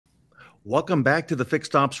Welcome back to the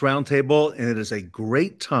Fixed Ops Roundtable, and it is a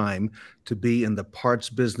great time to be in the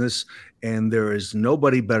parts business, and there is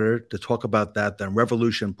nobody better to talk about that than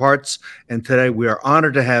Revolution Parts. And today we are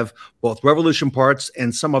honored to have both Revolution Parts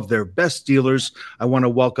and some of their best dealers. I want to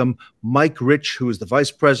welcome Mike Rich, who is the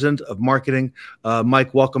Vice President of Marketing.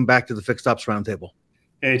 Mike, welcome back to the Fixed Ops Roundtable.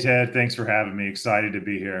 Hey, Ted, thanks for having me. Excited to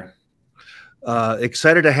be here.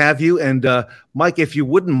 Excited to have you. And Mike, if you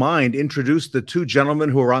wouldn't mind, introduce the two gentlemen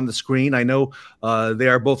who are on the screen. I know they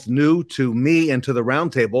are both new to me and to the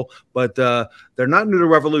roundtable, but they're not new to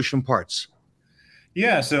Revolution Parts.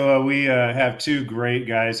 Yeah, so we have two great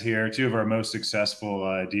guys here, two of our most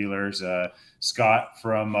successful dealers, Scott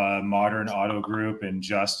from Modern Auto Group and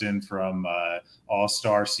Justin from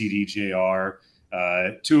All-Star CDJR.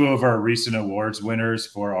 Two of our recent awards winners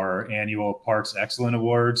for our annual Parts Excellent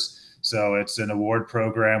Awards. So it's an award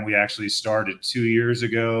program we actually started 2 years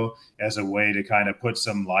ago as a way to kind of put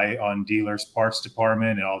some light on dealers' parts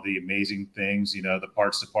department and all the amazing things, the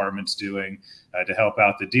parts department's doing to help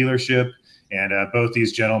out the dealership. And both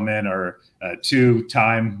these gentlemen are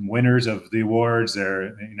two-time winners of the awards.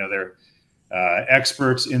 They're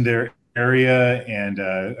experts in their area and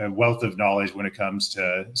a wealth of knowledge when it comes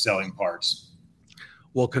to selling parts.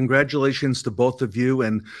 Well, congratulations to both of you.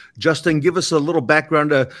 And Justin, give us a little background.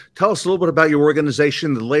 Tell us a little bit about your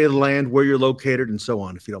organization, the lay of the land, where you're located, and so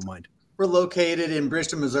on, if you don't mind. We're located in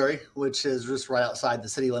Bridgeton, Missouri, which is just right outside the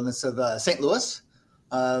city limits of St. Louis.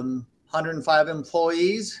 105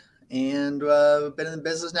 employees, and been in the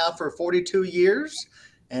business now for 42 years.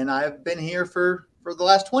 And I've been here for the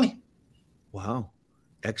last 20. Wow.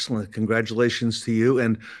 Excellent. Congratulations to you.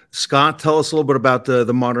 And Scott, tell us a little bit about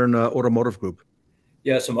the Modern Automotive Group.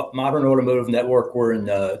 Yeah, so Modern Automotive Network, we're in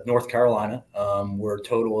North Carolina. We're a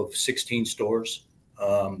total of 16 stores,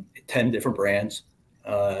 10 different brands.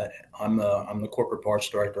 I'm the corporate parts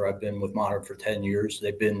director. I've been with Modern for 10 years.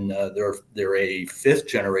 They've been they're a fifth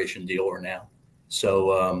generation dealer now.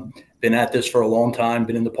 So been at this for a long time.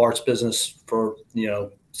 Been in the parts business for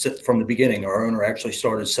from the beginning. Our owner actually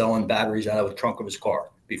started selling batteries out of the trunk of his car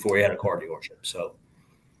before he had a car dealership. So.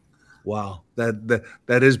 Wow,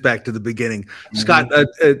 that is back to the beginning. Mm-hmm. Scott,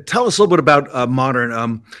 tell us a little bit about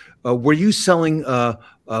Modern. Were you selling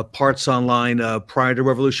parts online prior to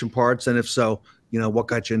Revolution Parts? And if so, what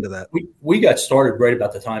got you into that? We got started right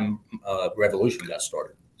about the time Revolution got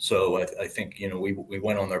started. So I think we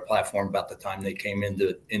went on their platform about the time they came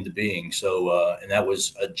into being. So and that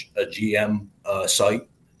was a GM site,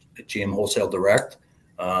 GM Wholesale Direct,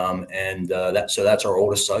 and that's our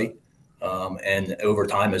oldest site. And over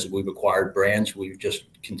time, as we've acquired brands, we've just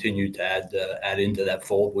continued to add into that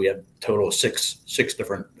fold. We have a total of six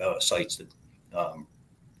different sites that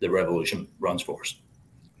the Revolution runs for us.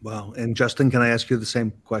 Wow. And Justin, can I ask you the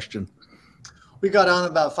same question? We got on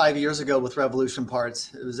about 5 years ago with Revolution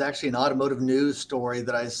Parts. It was actually an automotive news story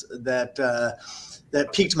that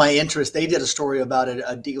piqued my interest. They did a story about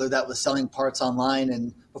a dealer that was selling parts online,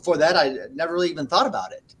 and before that, I never really even thought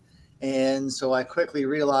about it. And so I quickly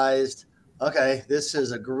realized, okay, this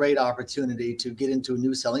is a great opportunity to get into a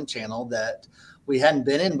new selling channel that we hadn't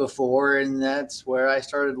been in before. And that's where I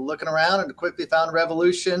started looking around and quickly found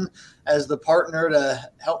Revolution as the partner to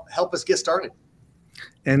help us get started.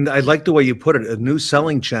 And I like the way you put it, a new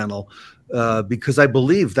selling channel, because I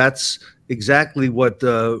believe that's exactly what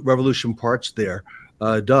Revolution Parts there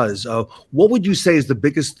does. What would you say is the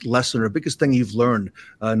biggest lesson or biggest thing you've learned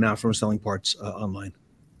now from selling parts online?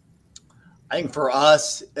 I think for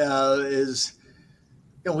us is,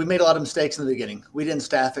 we made a lot of mistakes in the beginning. We didn't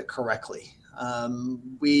staff it correctly.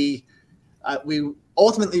 We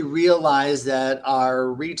ultimately realized that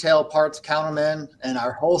our retail parts countermen and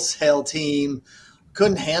our wholesale team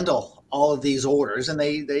couldn't handle all of these orders, and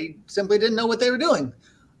they simply didn't know what they were doing.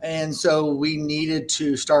 And so we needed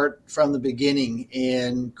to start from the beginning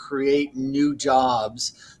and create new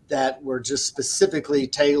jobs that were just specifically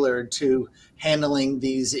tailored to handling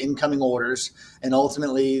these incoming orders, and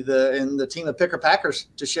ultimately the team of picker packers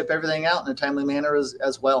to ship everything out in a timely manner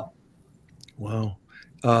as well. Wow.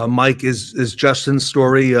 Mike, is Justin's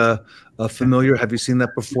story familiar? Have you seen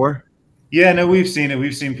that before? Yeah, no, we've seen it.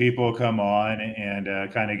 We've seen people come on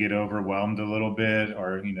and kind of get overwhelmed a little bit,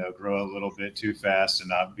 or grow a little bit too fast and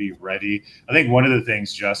not be ready. I think one of the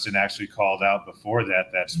things Justin actually called out before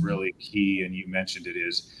that's really key, and you mentioned it,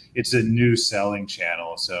 is it's a new selling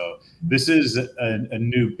channel. So this is a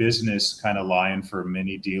new business kind of line for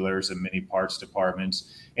many dealers and many parts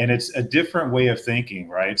departments, and it's a different way of thinking,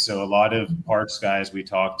 right? So a lot of parts guys we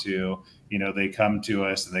talk to, they come to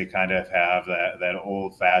us and they kind of have that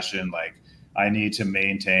old fashioned, like, I need to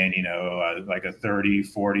maintain, like a 30,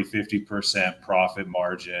 40, 50% profit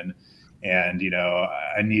margin. And,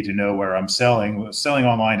 I need to know where I'm selling. Selling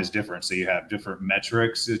online is different. So you have different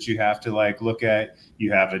metrics that you have to like look at.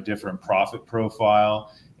 You have a different profit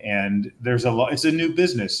profile, and there's a lot, it's a new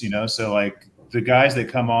business, so like the guys that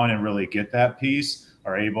come on and really get that piece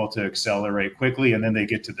are able to accelerate quickly. And then they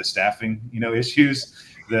get to the staffing, issues.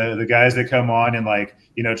 The guys that come on and like,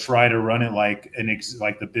 try to run it like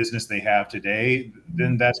like the business they have today,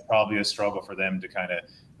 then that's probably a struggle for them to kind of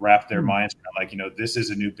wrap their minds around, like, this is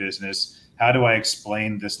a new business. How do I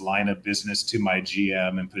explain this line of business to my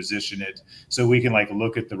GM and position it so we can like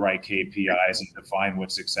look at the right KPIs and define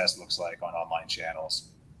what success looks like on online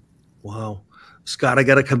channels? Wow. Scott, I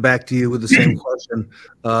got to come back to you with the same question.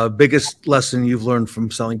 Biggest lesson you've learned from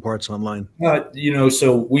selling parts online?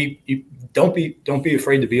 So don't be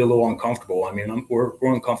afraid to be a little uncomfortable. I mean, we're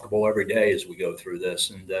uncomfortable every day as we go through this,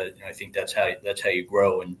 and I think that's how you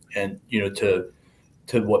grow. And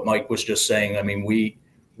to what Mike was just saying, I mean,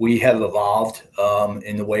 we have evolved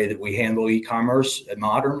in the way that we handle e-commerce at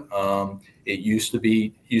Modern. It used to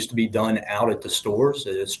be done out at the stores,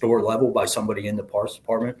 at a store level by somebody in the parts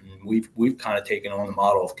department, and we've kind of taken on the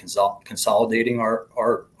model of consolidating our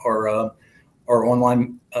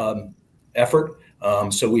online effort.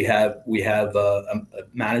 So we have a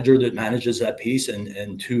manager that manages that piece,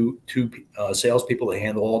 and two salespeople that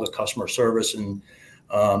handle all the customer service and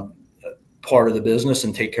part of the business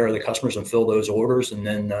and take care of the customers and fill those orders, and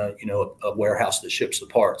then a warehouse that ships the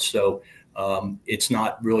parts. So it's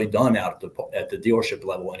not really done out at the dealership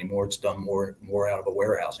level anymore. It's done more out of a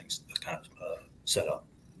warehousing kind of setup.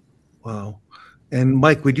 Wow. And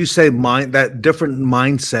Mike, would you say that different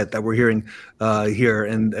mindset that we're hearing here,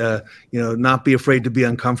 and not be afraid to be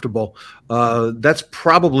uncomfortable? That's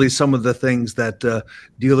probably some of the things that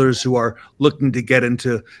dealers who are looking to get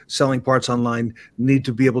into selling parts online need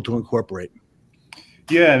to be able to incorporate.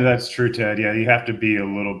 Yeah, that's true, Ted. Yeah, you have to be a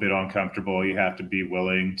little bit uncomfortable. You have to be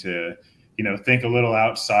willing to, think a little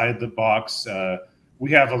outside the box. We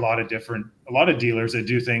have a lot of dealers that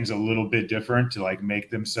do things a little bit different to like make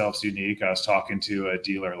themselves unique. I was talking to a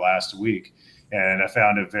dealer last week, and I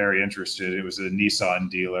found it very interesting. It was a Nissan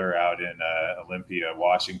dealer out in Olympia,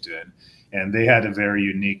 Washington, and they had a very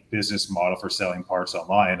unique business model for selling parts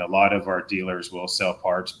online. A lot of our dealers will sell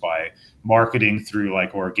parts by marketing through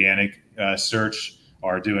like organic search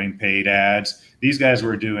or doing paid ads. These guys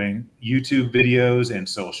were doing YouTube videos and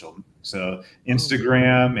social. So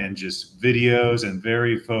Instagram and just videos, and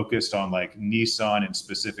very focused on like Nissan and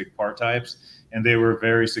specific part types. And they were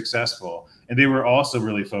very successful. And they were also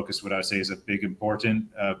really focused, what I would say is a big important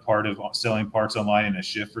part of selling parts online, and a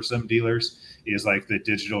shift for some dealers is like the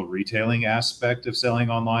digital retailing aspect of selling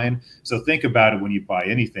online. So think about it when you buy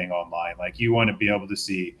anything online, like you want to be able to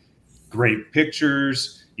see great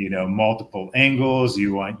pictures, multiple angles,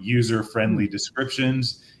 you want user-friendly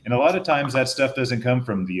descriptions. And a lot of times that stuff doesn't come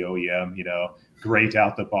from the OEM, great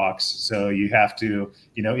out the box. So you have to,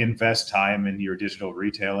 invest time in your digital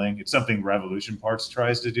retailing. It's something Revolution Parts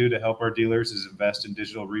tries to do to help our dealers, is invest in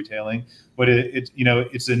digital retailing. But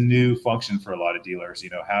it's a new function for a lot of dealers.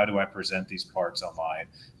 How do I present these parts online,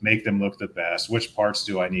 make them look the best? Which parts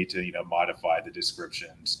do I need to, modify the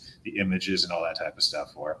descriptions, the images, and all that type of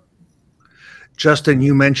stuff for? Justin,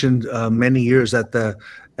 you mentioned many years at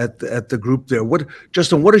the group there.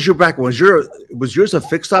 Justin, what is your background? Was yours a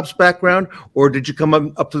fixed ops background, or did you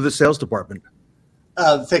come up to the sales department?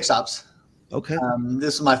 Fixed ops. Okay.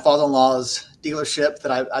 This is my father-in-law's dealership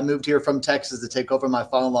that I moved here from Texas to take over my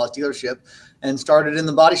father-in-law's dealership, and started in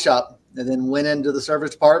the body shop, and then went into the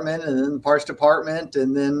service department, and then the parts department,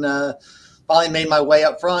 and then finally made my way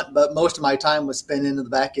up front. But most of my time was spent into the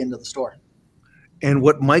back end of the store. And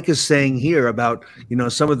what Mike is saying here about,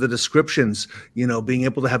 some of the descriptions, being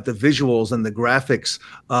able to have the visuals and the graphics,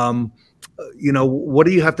 what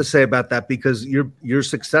do you have to say about that? Because you're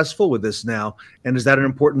successful with this now. And is that an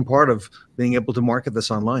important part of being able to market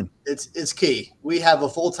this online? It's key. We have a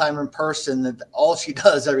full-time person that all she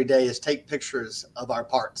does every day is take pictures of our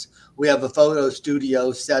parts. We have a photo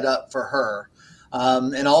studio set up for her.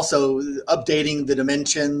 And also updating the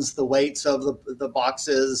dimensions, the weights of the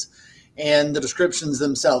boxes, and the descriptions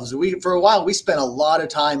themselves. For a while, we spent a lot of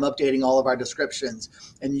time updating all of our descriptions,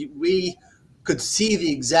 and we could see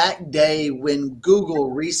the exact day when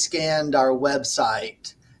Google rescanned our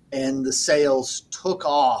website and the sales took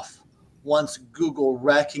off once Google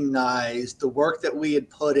recognized the work that we had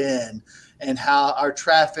put in, and how our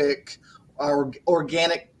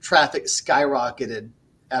organic traffic skyrocketed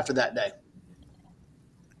after that day.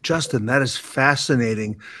 Justin, that is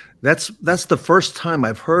fascinating That's the first time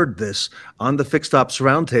I've heard this on the Fixed Ops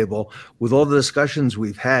Roundtable with all the discussions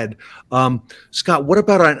we've had. Scott, what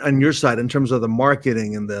about on your side in terms of the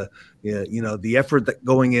marketing and the the effort that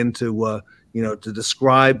going into to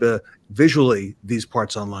describe visually these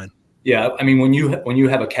parts online? Yeah, I mean, when you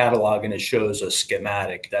have a catalog and it shows a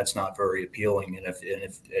schematic, that's not very appealing. And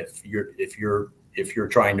if you're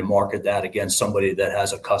trying to market that against somebody that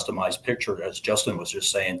has a customized picture, as Justin was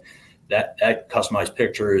just saying, that customized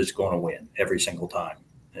picture is going to win every single time,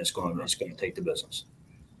 and it's going to take the business.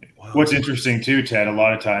 Wow. What's interesting too, Ted, a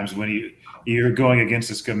lot of times when you're going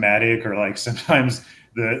against a schematic, or like sometimes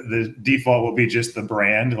the default will be just the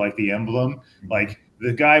brand, like the emblem, like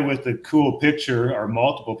the guy with the cool picture or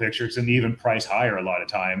multiple pictures can even price higher a lot of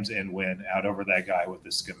times and win out over that guy with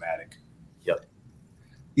the schematic. Yep.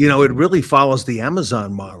 It really follows the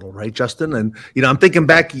Amazon model, right, Justin? And, I'm thinking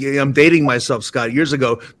back, I'm dating myself, Scott, years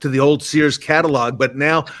ago to the old Sears catalog, but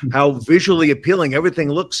now how visually appealing everything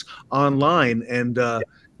looks online. And,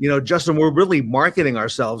 Justin, we're really marketing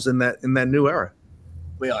ourselves in that new era.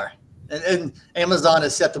 We are. And Amazon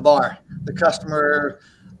has set the bar. The customer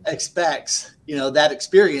expects, that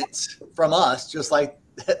experience from us, just like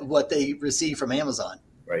what they receive from Amazon.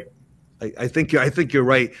 Right. I think you're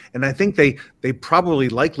right, and I think they probably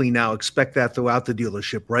likely now expect that throughout the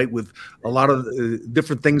dealership, right? With a lot of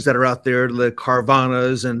different things that are out there, the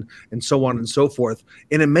Carvanas and so on and so forth,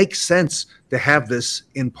 and it makes sense to have this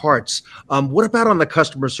in parts. What about on the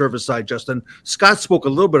customer service side, Justin? Scott spoke a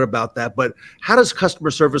little bit about that, but how does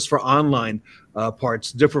customer service for online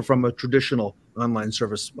parts differ from a traditional online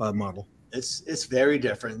service model? It's very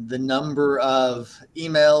different. The number of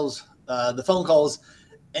emails, the phone calls.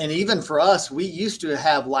 And even for us, we used to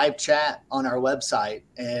have live chat on our website,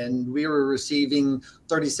 and we were receiving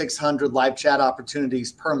 3,600 live chat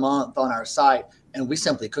opportunities per month on our site, and we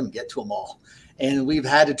simply couldn't get to them all. And we've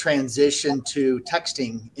had to transition to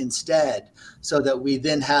texting instead, so that we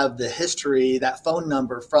then have the history, that phone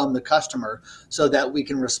number from the customer, so that we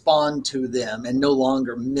can respond to them and no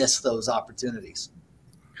longer miss those opportunities.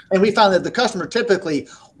 And we found that the customer typically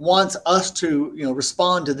wants us to,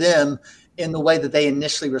 respond to them in the way that they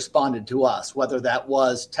initially responded to us, whether that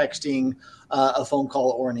was texting, a phone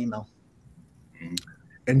call, or an email.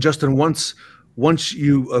 And Justin, once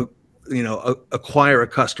you acquire a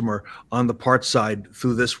customer on the parts side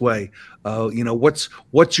through this way,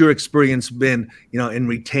 what's your experience been, in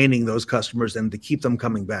retaining those customers and to keep them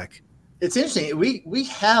coming back? It's interesting. We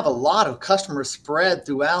have a lot of customers spread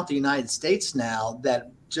throughout the United States now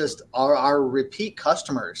that just are our repeat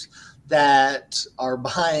customers that are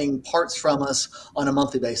buying parts from us on a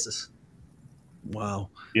monthly basis. Wow.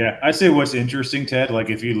 Yeah, I'd say what's interesting, Ted, like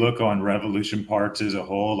if you look on Revolution Parts as a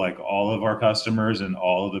whole, like all of our customers and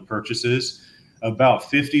all of the purchases, about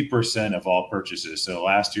 50% of all purchases. So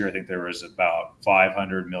last year, I think there was about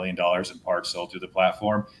 $500 million in parts sold through the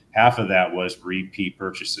platform. Half of that was repeat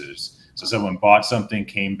purchases. So someone bought something,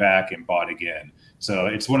 came back and bought again. So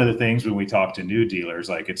it's one of the things when we talk to new dealers,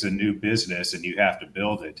 like it's a new business and you have to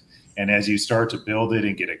build it. And as you start to build it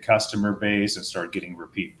and get a customer base and start getting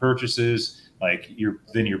repeat purchases, like you're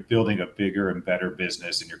building a bigger and better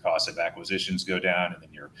business, and your cost of acquisitions go down, and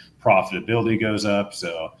then your profitability goes up.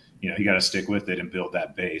 So, you got to stick with it and build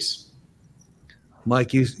that base.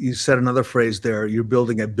 Mike, you said another phrase there. You're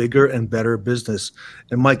building a bigger and better business.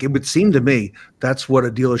 And Mike, it would seem to me that's what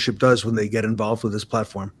a dealership does when they get involved with this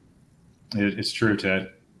platform. It's true,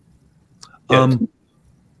 Ted. Go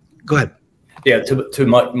ahead. Yeah, to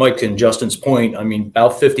Mike and Justin's point, I mean,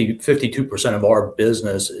 about 52% of our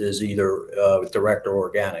business is either direct or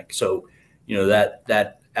organic. So,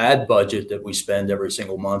 that ad budget that we spend every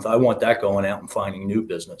single month, I want that going out and finding new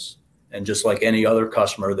business. And just like any other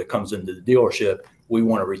customer that comes into the dealership, we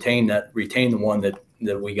want to retain the one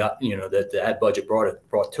that we got, that the ad budget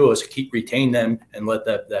brought to us, retain them and let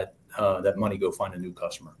that money go find a new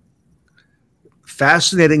customer.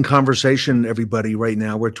 Fascinating conversation, everybody, right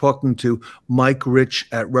now. We're talking to Mike Rich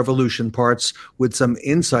at Revolution Parts with some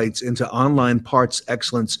insights into online parts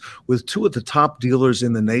excellence with two of the top dealers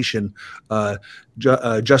in the nation,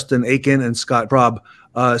 Justin Aiken and Scott Robb.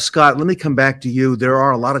 Scott, let me come back to you. There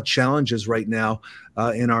are a lot of challenges right now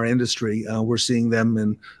in our industry. We're seeing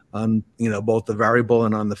them on both the variable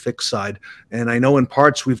and on the fixed side. And I know in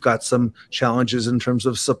parts we've got some challenges in terms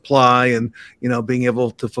of supply and being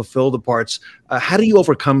able to fulfill the parts. How do you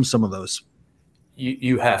overcome some of those?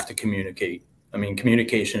 You have to communicate. I mean,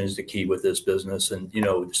 communication is the key with this business. And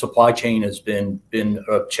supply chain has been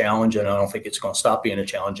a challenge, and I don't think it's going to stop being a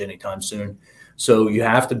challenge anytime soon. So you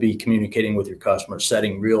have to be communicating with your customers,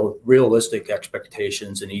 setting realistic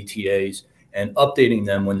expectations and ETAs, and updating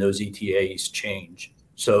them when those ETAs change.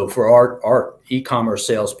 So for our e-commerce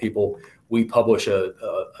salespeople, we publish a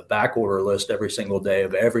back order list every single day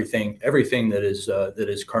of everything that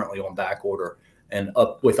is currently on back order, and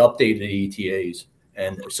with updated ETAs,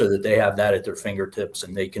 and so that they have that at their fingertips,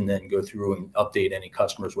 and they can then go through and update any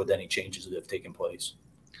customers with any changes that have taken place.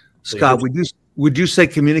 So Scott, would you say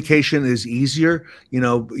communication is easier,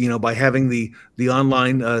 by having the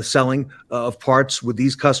online selling of parts with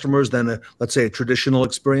these customers than let's say a traditional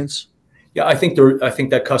experience? Yeah, I think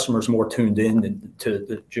that customer's more tuned in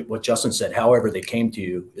to what Justin said. However they came to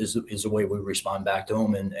you is the way we respond back to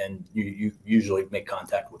them, and you usually make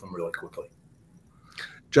contact with them really quickly.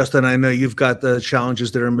 Justin, I know you've got the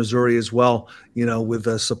challenges there in Missouri as well,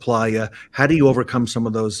 with supply. How do you overcome some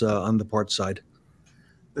of those on the parts side?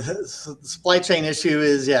 The supply chain issue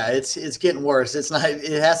is, it's getting worse.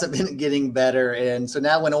 It hasn't been getting better. And so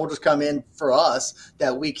now when orders come in for us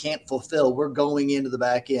that we can't fulfill, we're going into the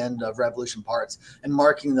back end of Revolution Parts and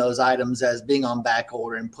marking those items as being on back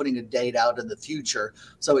order and putting a date out in the future.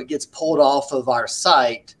 So it gets pulled off of our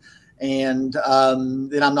site. And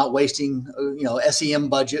then I'm not wasting, SEM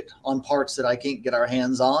budget on parts that I can't get our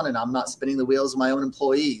hands on, and I'm not spinning the wheels of my own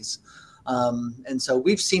employees. And so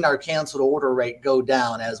we've seen our canceled order rate go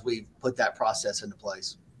down as we've put that process into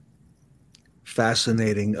place.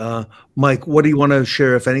 Fascinating. Mike, what do you want to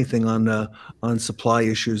share, if anything, on supply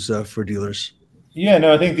issues for dealers? Yeah,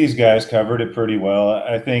 no, I think these guys covered it pretty well.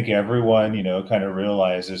 I think everyone, kind of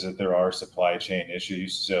realizes that there are supply chain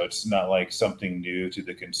issues. So it's not like something new to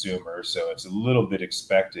the consumer. So it's a little bit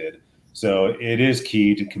expected. So it is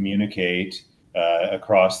key to communicate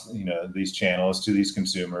across, these channels to these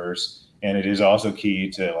consumers. And it is also key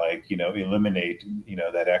to eliminate,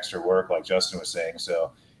 that extra work like Justin was saying.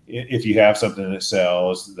 So if you have something that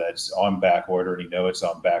sells that's on back order and it's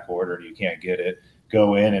on back order and you can't get it,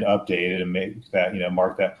 go in and update it and make that,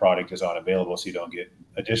 mark that product as unavailable so you don't get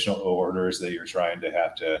additional orders that you're trying to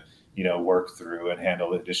have to, work through and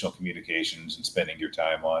handle additional communications and spending your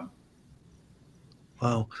time on.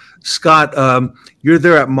 Wow. Scott, you're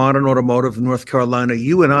there at Modern Automotive in North Carolina.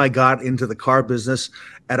 You and I got into the car business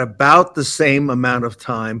at about the same amount of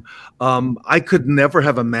time. I could never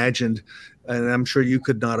have imagined, and I'm sure you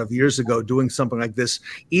could not have years ago, doing something like this.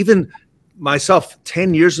 Even myself,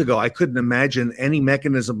 10 years ago, I couldn't imagine any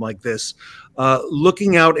mechanism like this.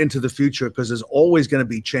 Looking out into the future, because there's always going to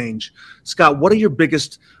be change. Scott, what are your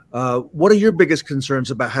biggest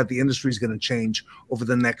concerns about how the industry is going to change over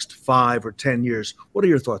the next 5 or 10 years? What are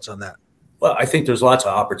your thoughts on that? Well, I think there's lots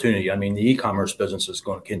of opportunity. I mean, the e-commerce business is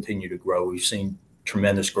going to continue to grow. We've seen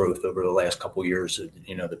tremendous growth over the last couple of years.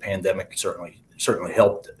 The pandemic certainly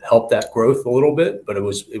helped that growth a little bit, but it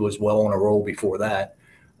was well on a roll before that.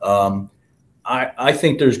 I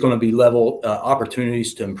think there's going to be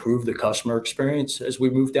opportunities to improve the customer experience as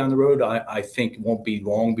we move down the road. I think it won't be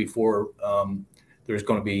long before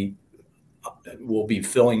we'll be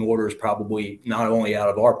filling orders probably not only out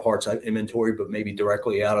of our parts inventory, but maybe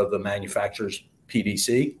directly out of the manufacturer's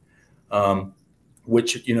PDC,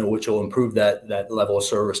 which will improve that level of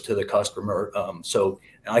service to the customer. So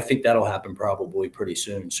I think that'll happen probably pretty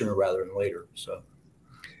soon, sooner rather than later. So.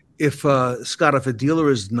 If Scott, if a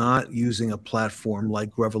dealer is not using a platform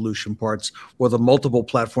like Revolution Parts or the multiple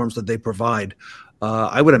platforms that they provide,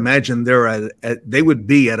 I would imagine they would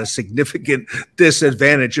be at a significant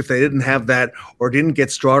disadvantage if they didn't have that or didn't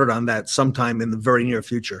get started on that sometime in the very near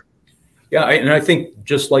future. Yeah, and I think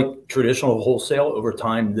just like traditional wholesale, over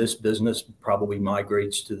time, this business probably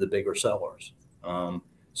migrates to the bigger sellers.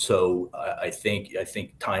 So I think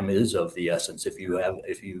time is of the essence. If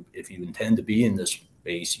you intend to be in this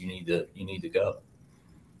space, you need to go.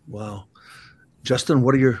 Wow. Justin,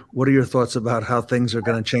 what are your thoughts about how things are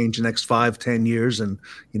going to change the next 5-10 years and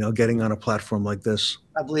getting on a platform like this?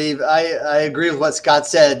 I believe I agree with what Scott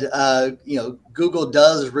said. Google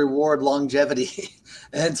does reward longevity.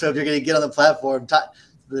 And so if you're going to get on the platform,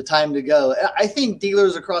 the time to go. I think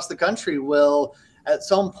dealers across the country will at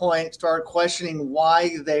some point start questioning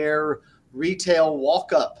why their retail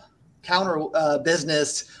walk-up counter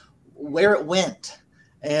business, where it went.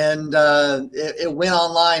 And it went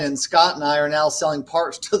online, and Scott and I are now selling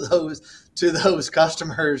parts to those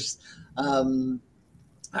customers.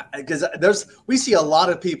 Because we see a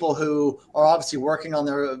lot of people who are obviously working on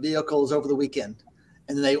their vehicles over the weekend,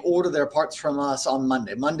 and then they order their parts from us on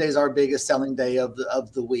Monday. Monday's our biggest selling day of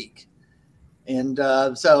the week. And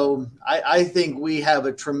so I think we have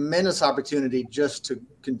a tremendous opportunity just to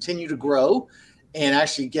continue to grow and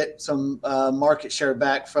actually get some market share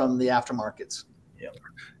back from the aftermarkets. Yeah.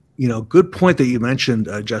 Good point that you mentioned,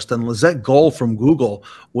 Justin. Lizette Gold from Google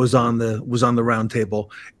was on the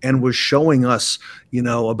roundtable and was showing us,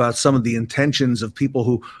 about some of the intentions of people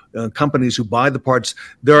who, companies who buy the parts.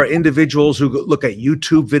 There are individuals who look at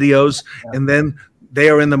YouTube videos, and then they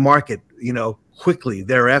are in the market, quickly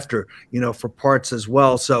thereafter, for parts as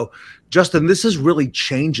well. So, Justin, this is really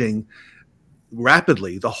changing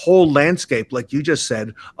rapidly the whole landscape, like you just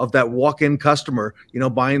said, of that walk-in customer,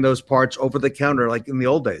 buying those parts over the counter like in the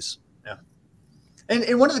old days. Yeah.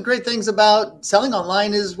 And one of the great things about selling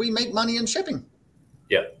online is we make money in shipping.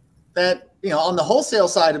 Yeah. That, on the wholesale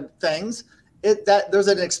side of things, that there's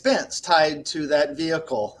an expense tied to that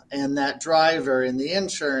vehicle and that driver and the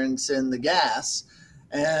insurance and the gas,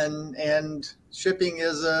 and shipping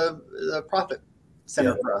is a profit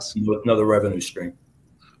center for us. Another revenue stream.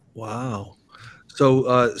 Wow.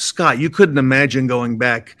 So, Scott, you couldn't imagine going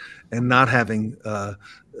back and not having,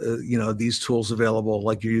 these tools available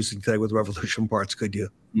like you're using today with Revolution Parts, could you?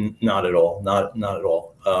 Not at all. Not at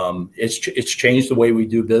all. It's changed the way we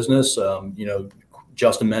do business.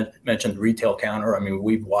 Justin mentioned retail counter. I mean,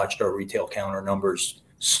 we've watched our retail counter numbers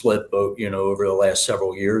slip, over the last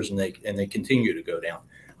several years, and they continue to go down.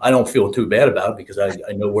 I don't feel too bad about it because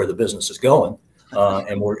I know where the business is going.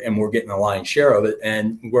 And we're getting a lion's share of it,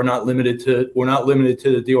 and we're not limited to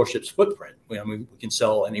the dealership's footprint. We can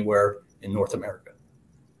sell anywhere in North America.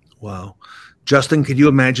 Wow, Justin, could you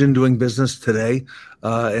imagine doing business today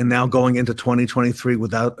and now going into 2023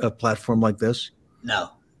 without a platform like this?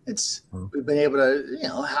 No, we've been able to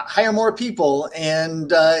hire more people,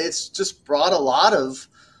 and it's just brought a lot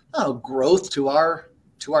of growth to our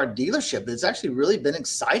dealership. It's actually really been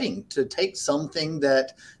exciting to take something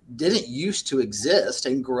that didn't used to exist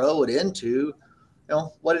and grow it into,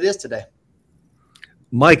 what it is today.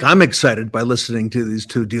 Mike, I'm excited by listening to these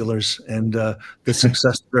two dealers and the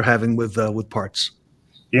success they're having with parts.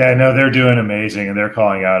 Yeah, no, they're doing amazing, and they're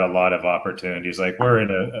calling out a lot of opportunities. Like, we're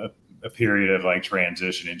in a period of like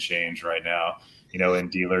transition and change right now, in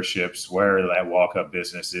dealerships where that walk-up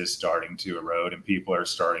business is starting to erode and people are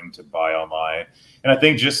starting to buy online. And I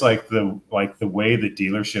think just like the way the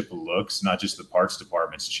dealership looks, not just the parts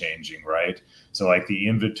department's changing, right? So like the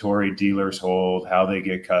inventory dealers hold, how they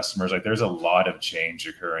get customers, like there's a lot of change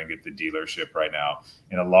occurring at the dealership right now.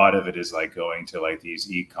 And a lot of it is like going to like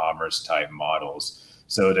these e-commerce type models.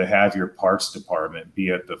 So to have your parts department be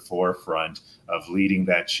at the forefront of leading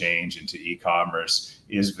that change into e-commerce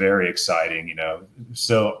is very exciting,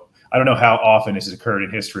 So I don't know how often this has occurred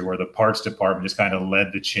in history where the parts department just kind of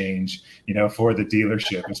led the change, for the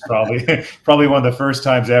dealership. It's probably one of the first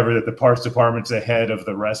times ever that the parts department's ahead of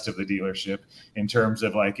the rest of the dealership in terms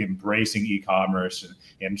of like embracing e-commerce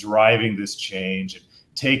and driving this change and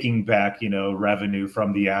taking back, revenue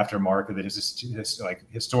from the aftermarket that has like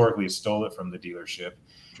historically stole it from the dealership.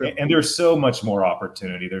 Sure. And there's so much more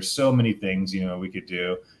opportunity. There's so many things, we could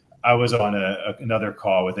do. I was on another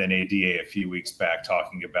call with NADA a few weeks back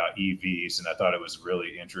talking about EVs, and I thought it was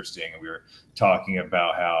really interesting. And we were talking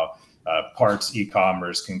about how parts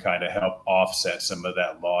e-commerce can kind of help offset some of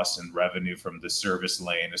that loss in revenue from the service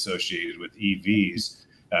lane associated with EVs.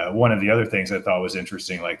 One of the other things I thought was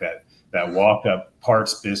interesting, like that walk-up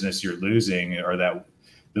parts business you're losing, or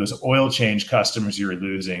those oil change customers you're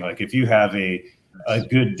losing. Like if you have a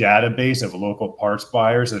good database of local parts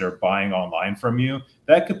buyers that are buying online from you,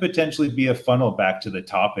 that could potentially be a funnel back to the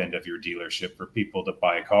top end of your dealership for people to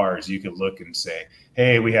buy cars. You could look and say,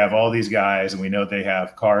 hey, we have all these guys and we know they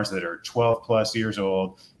have cars that are 12 plus years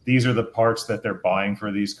old. These are the parts that they're buying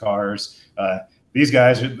for these cars. These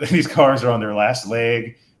cars are on their last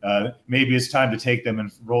leg. Maybe it's time to take them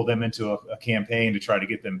and roll them into a campaign to try to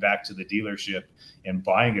get them back to the dealership and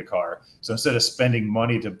buying a car. So instead of spending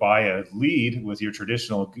money to buy a lead with your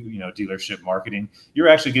traditional, dealership marketing, you're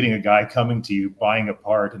actually getting a guy coming to you, buying a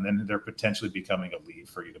part, and then they're potentially becoming a lead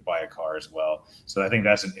for you to buy a car as well. So I think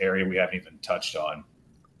that's an area we haven't even touched on.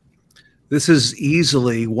 This is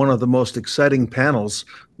easily one of the most exciting panels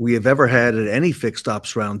we have ever had at any Fixed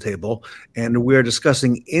Ops Roundtable, and we're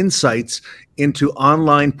discussing insights into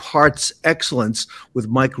online parts excellence with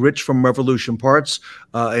Mike Rich from Revolution Parts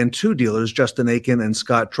and two dealers, Justin Aiken and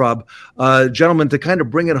Scott Trubb. Gentlemen, to kind of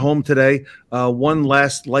bring it home today, one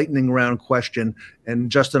last lightning round question, and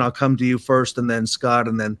Justin, I'll come to you first, and then Scott,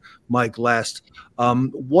 and then Mike last.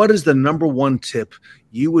 What is the number one tip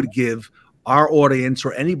you would give our audience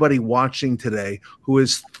or anybody watching today who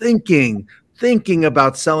is thinking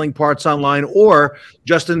about selling parts online, or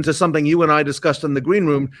just into something you and I discussed in the green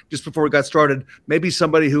room just before we got started, maybe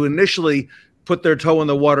somebody who initially put their toe in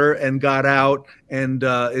the water and got out and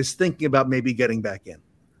is thinking about maybe getting back in?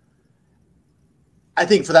 I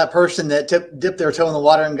think for that person that dipped their toe in the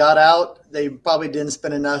water and got out, they probably didn't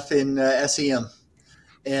spend enough in SEM.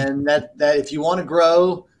 And that if you want to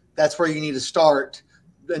grow, that's where you need to start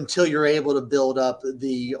until you're able to build up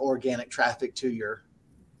the organic traffic to your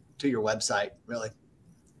website, really.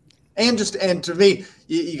 And to me,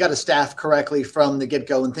 you got to staff correctly from the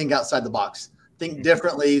get-go and think outside the box. Think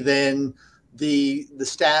differently than the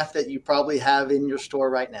staff that you probably have in your store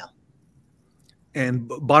right now.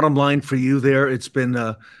 And bottom line for you there, it's been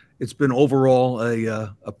overall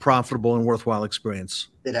a profitable and worthwhile experience.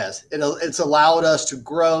 It has. It's allowed us to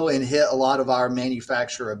grow and hit a lot of our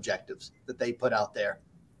manufacturer objectives that they put out there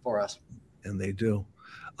for us. And they do.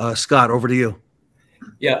 Scott, over to you.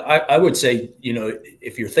 Yeah, I would say,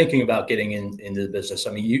 if you're thinking about getting into the business,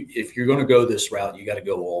 I mean, if you're going to go this route, you got to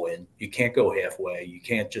go all in. You can't go halfway. You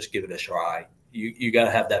can't just give it a try. You got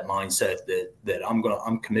to have that mindset that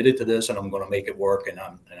I'm committed to this and I'm going to make it work, and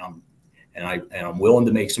I'm willing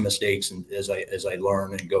to make some mistakes and as I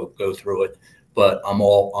learn and go through it, but I'm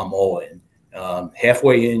all in.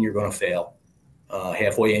 Halfway in, you're going to fail.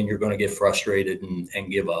 Halfway in, you're going to get frustrated and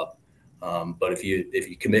give up. But if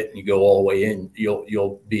you commit and you go all the way in,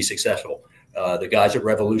 you'll be successful. The guys at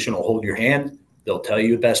Revolution will hold your hand. They'll tell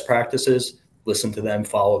you best practices. Listen to them,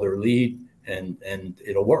 follow their lead, and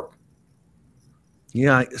it'll work.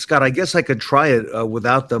 Yeah, Scott, I guess I could try it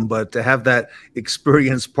without them, but to have that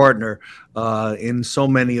experienced partner in so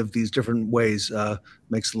many of these different ways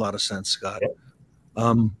makes a lot of sense, Scott. Yep.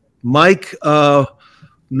 Mike,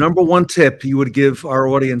 number one tip you would give our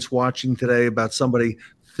audience watching today about somebody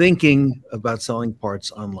thinking about selling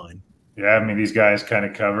parts online? Yeah, I mean, these guys kind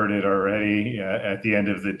of covered it already. At the end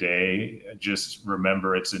of the day, just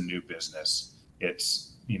remember it's a new business.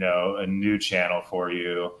 It's, a new channel for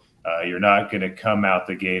you. You're not going to come out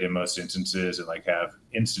the gate in most instances and have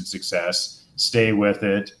instant success. Stay with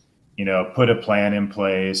it, put a plan in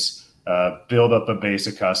place, build up a base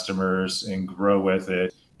of customers and grow with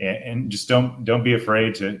it. And just don't be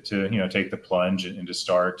afraid to take the plunge and to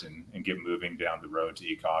start and get moving down the road to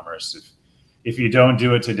e-commerce. If you don't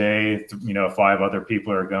do it today, 5 other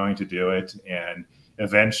people are going to do it, and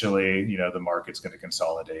eventually, the market's going to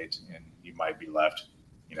consolidate, and you might be left,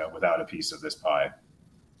 without a piece of this pie.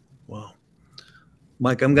 Wow.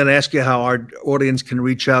 Mike, I'm going to ask you how our audience can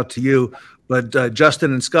reach out to you, but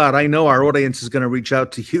Justin and Scott, I know our audience is going to reach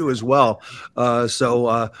out to you as well.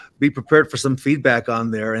 So be prepared for some feedback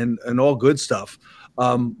on there and all good stuff.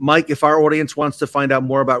 Mike, if our audience wants to find out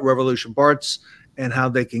more about Revolution Parts and how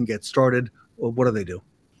they can get started, well, what do they do?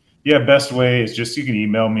 Yeah, best way is just you can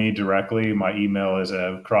email me directly. My email is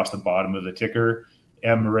across the bottom of the ticker,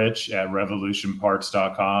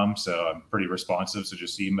 mrich@revolutionparts.com. So I'm pretty responsive. So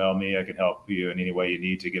just email me. I can help you in any way you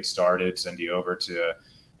need to get started, send you over to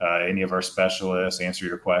any of our specialists, answer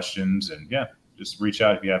your questions. And yeah, just reach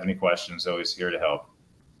out if you have any questions. Always here to help.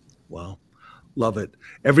 Wow. Love it.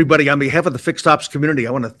 Everybody, on behalf of the Fixed Ops community,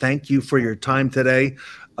 I want to thank you for your time today.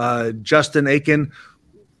 Justin Aiken,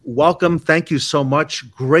 welcome. Thank you so much.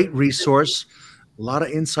 Great resource. A lot of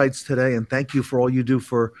insights today, and thank you for all you do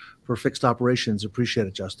for fixed operations. Appreciate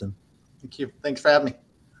it, Justin. Thank you. Thanks for having me.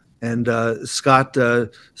 And Scott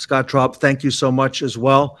Traub, thank you so much as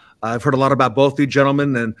well. I've heard a lot about both you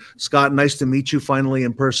gentlemen, and Scott, nice to meet you finally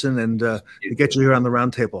in person and to get you here on the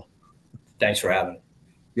roundtable. Thanks for having me.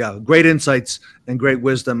 Yeah, great insights and great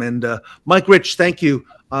wisdom. And Mike Rich, thank you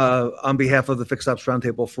on behalf of the Fixed Ops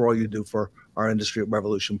Roundtable for all you do for our industry at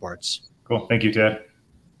Revolution Parts. Cool. Thank you, Ted.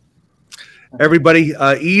 Everybody,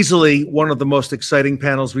 easily one of the most exciting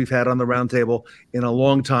panels we've had on the roundtable in a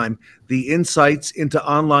long time. The Insights into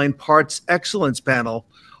Online Parts Excellence panel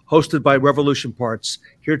hosted by Revolution Parts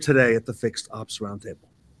here today at the Fixed Ops Roundtable.